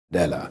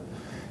Mandela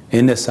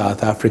in a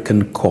South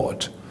African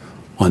court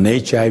on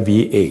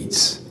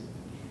HIV/AIDS.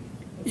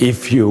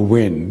 If you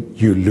win,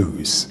 you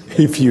lose.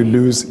 If you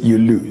lose, you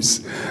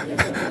lose.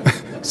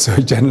 So,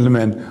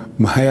 gentlemen,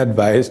 my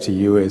advice to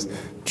you is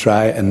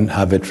try and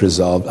have it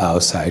resolved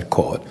outside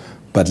court,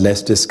 but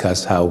let's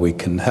discuss how we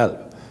can help.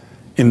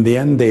 In the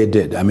end, they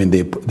did. I mean,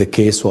 the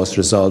case was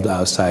resolved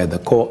outside the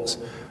courts,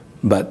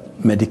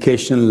 but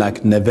medication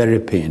like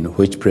nevirapine,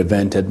 which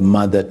prevented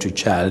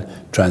mother-to-child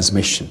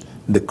transmission,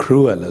 the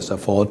cruelest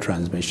of all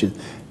transmission,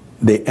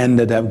 they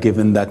ended up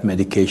giving that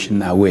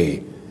medication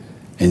away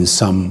in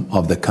some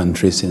of the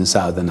countries in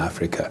Southern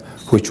Africa,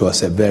 which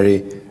was a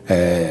very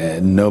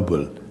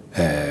noble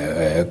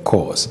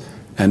cause.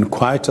 And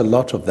quite a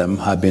lot of them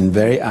have been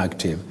very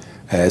active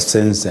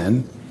since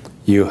then.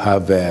 You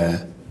have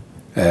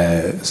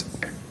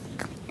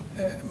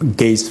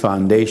Gates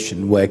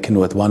Foundation working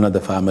with one of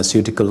the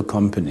pharmaceutical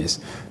companies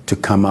to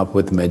come up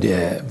with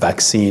a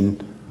vaccine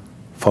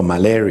for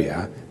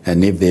malaria.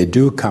 And if they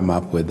do come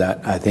up with that,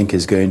 I think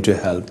it's going to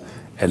help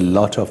a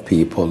lot of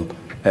people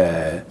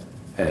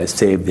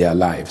save their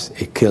lives.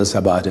 It kills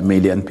about 1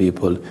 million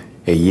people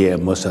a year,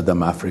 most of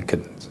them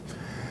Africans.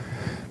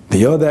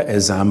 The other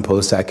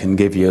examples I can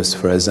give you is,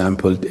 for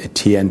example,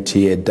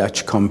 TNT, a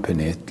Dutch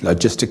company,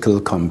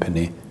 logistical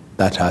company,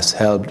 that has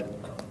helped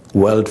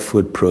World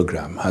Food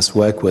Program, has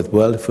worked with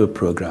World Food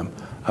Program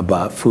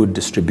about food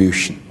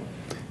distribution.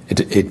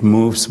 It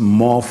moves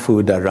more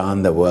food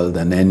around the world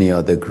than any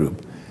other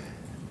group.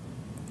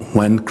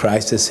 When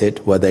crisis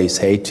hit, whether it's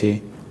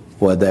Haiti,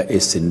 whether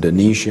it's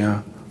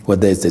Indonesia,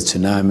 whether it's the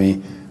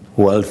tsunami,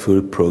 World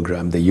Food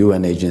Program, the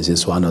UN agency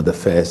is one of the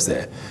first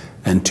there.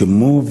 And to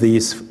move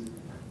these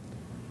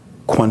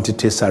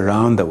quantities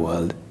around the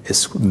world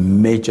is a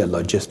major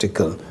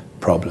logistical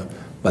problem.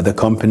 But the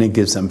company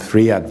gives them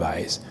free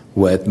advice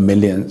worth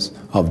millions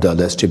of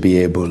dollars to be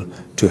able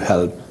to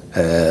help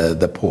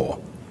the poor.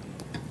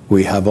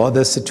 We have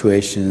other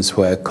situations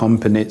where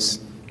companies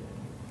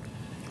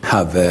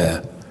have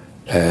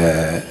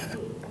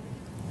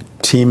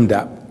teamed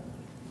up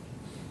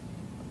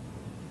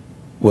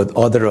with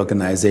other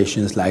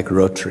organizations like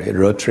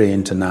Rotary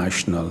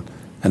International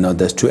and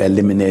others to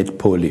eliminate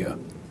polio.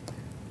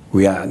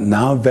 We are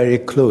now very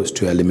close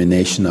to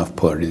elimination of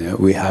polio.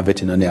 We have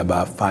it in only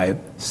about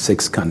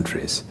 5-6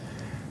 countries.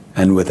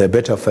 And with a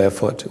bit of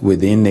effort,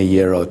 within a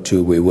year or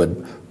two, we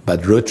would.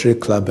 But Rotary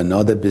Club and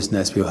other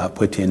business people have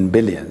put in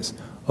billions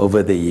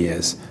over the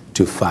years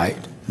to fight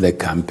the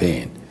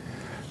campaign.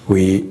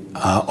 We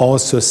are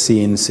also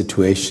seeing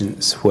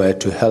situations where,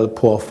 to help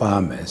poor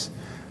farmers,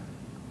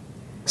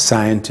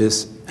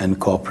 scientists and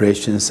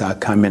corporations are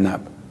coming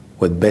up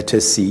with better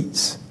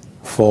seeds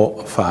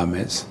for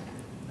farmers.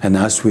 And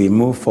as we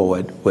move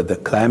forward with the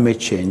climate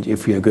change,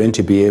 if we are going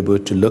to be able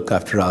to look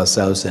after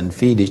ourselves and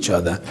feed each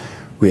other,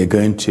 we're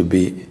going to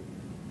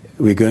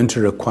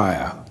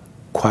require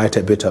quite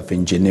a bit of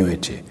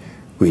ingenuity.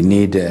 We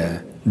need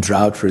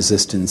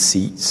drought-resistant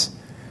seeds.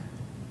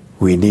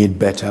 We need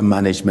better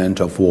management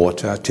of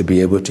water to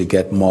be able to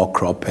get more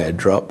crop per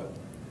drop.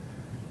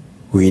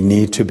 We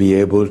need to be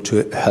able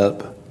to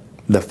help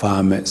the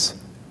farmers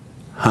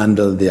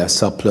handle their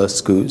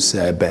surplus goods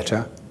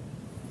better.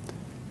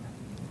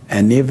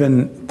 And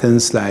even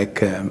things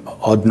like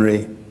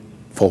ordinary,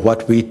 for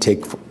what we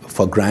take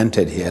for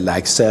granted here,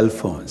 like cell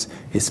phones,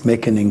 it's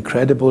making an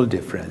incredible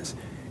difference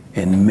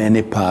in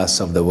many parts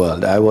of the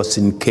world. I was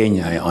in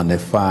Kenya on a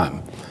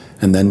farm,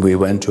 and then we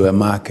went to a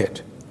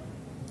market.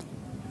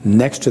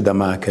 Next to the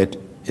market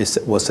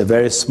was a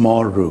very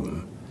small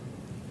room.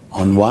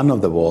 On one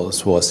of the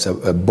walls was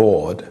a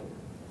board,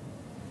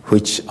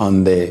 which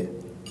on the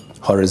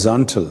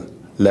horizontal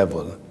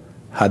level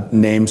had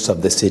names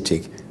of the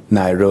city: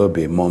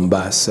 Nairobi,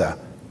 Mombasa,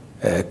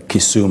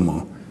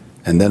 Kisumu.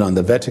 And then on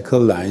the vertical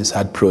lines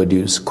had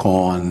produce: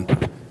 corn,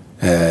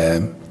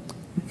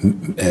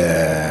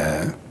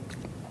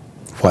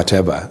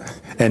 whatever.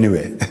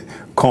 Anyway,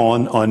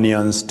 corn,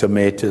 onions,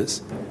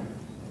 tomatoes.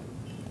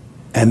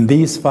 And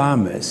these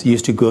farmers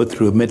used to go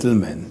through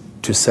middlemen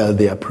to sell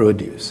their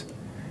produce.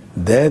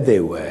 There they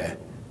were,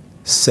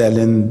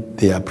 selling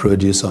their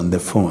produce on the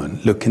phone,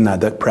 looking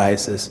at the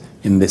prices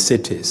in the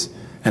cities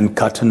and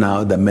cutting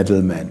out the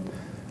middlemen.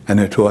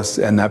 And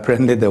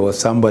apparently there was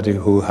somebody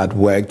who had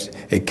worked,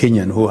 a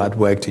Kenyan who had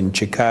worked in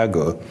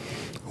Chicago,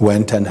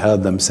 went and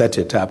helped them set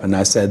it up. And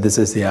I said, this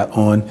is their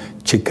own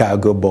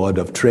Chicago Board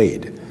of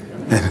Trade.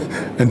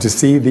 And to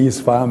see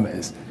these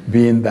farmers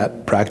being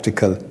that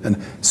practical.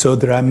 And so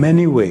there are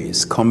many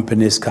ways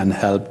companies can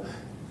help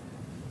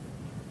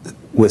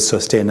with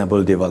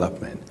sustainable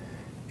development.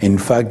 In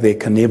fact, they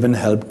can even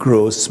help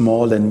grow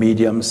small and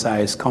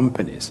medium-sized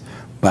companies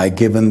by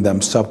giving them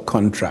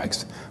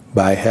subcontracts,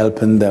 by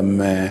helping them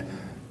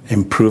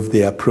improve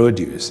their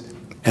produce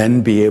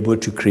and be able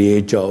to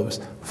create jobs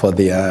for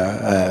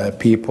their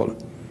people.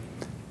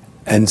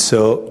 And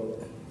so,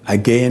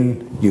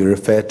 again, you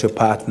refer to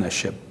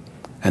partnership.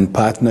 And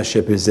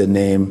partnership is the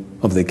name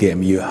of the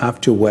game. You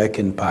have to work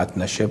in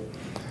partnership,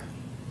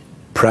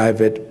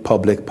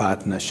 private-public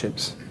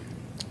partnerships,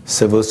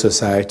 civil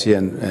society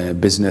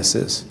and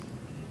businesses,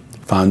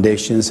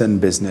 foundations and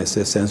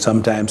businesses, and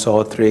sometimes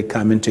all three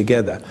coming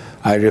together.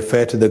 I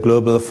referred to the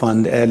Global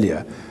Fund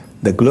earlier.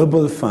 The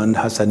Global Fund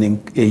has a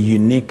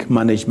unique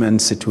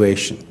management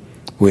situation.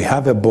 We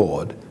have a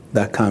board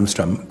that comes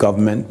from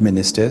government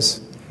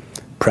ministers,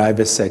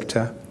 private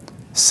sector,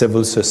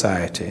 civil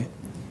society,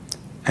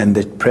 and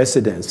the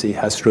presidency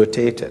has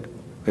rotated.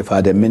 We've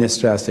had a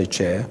minister as a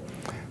chair.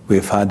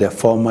 We've had a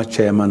former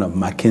chairman of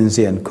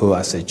McKinsey & Co.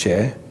 as a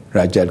chair,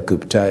 Rajat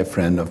Gupta, a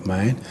friend of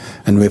mine,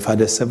 and we've had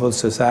a civil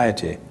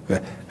society,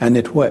 and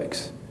it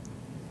works.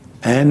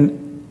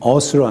 And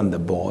also on the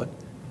board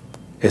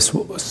is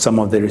some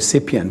of the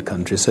recipient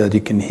countries so that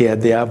you can hear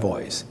their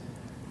voice.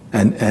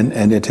 And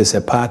it is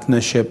a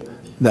partnership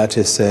that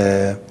is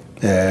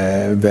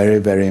very,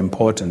 very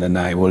important. And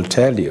I will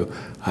tell you,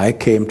 I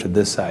came to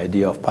this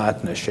idea of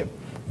partnership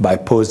by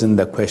posing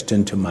the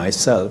question to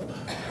myself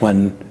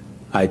when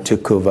I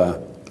took over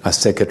as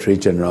Secretary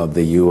General of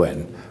the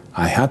UN.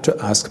 I had to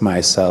ask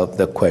myself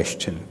the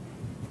question,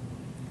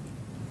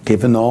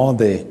 given all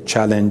the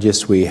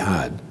challenges we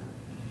had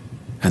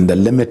and the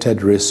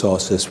limited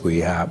resources we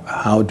have,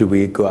 how do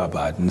we go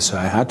about it? And so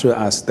I had to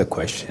ask the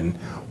question,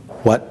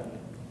 what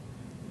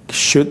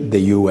should the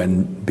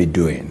UN be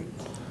doing?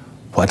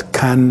 What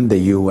can the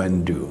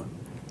UN do?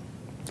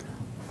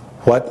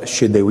 What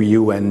should the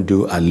UN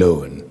do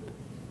alone?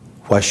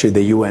 What should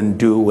the UN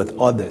do with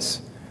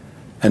others?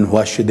 And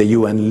what should the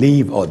UN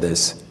leave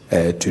others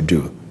to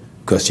do?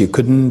 Because you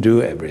couldn't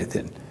do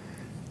everything.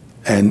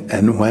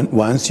 And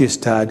once you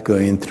start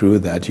going through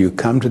that, you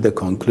come to the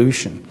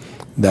conclusion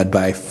that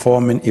by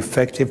forming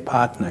effective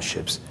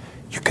partnerships,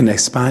 you can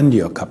expand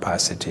your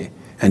capacity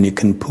and you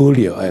can pool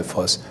your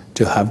efforts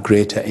to have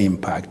greater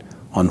impact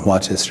on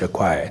what is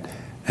required.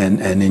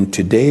 And in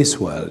today's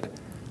world,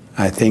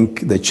 I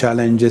think the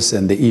challenges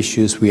and the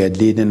issues we are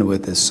dealing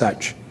with is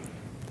such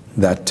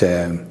that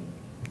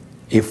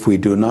if we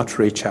do not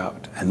reach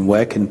out and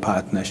work in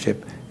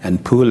partnership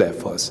and pool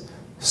efforts,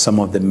 some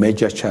of the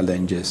major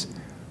challenges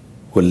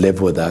will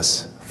live with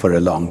us for a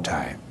long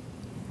time.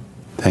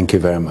 Thank you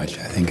very much.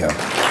 I think you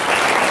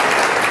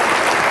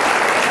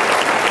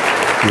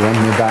want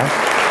me back?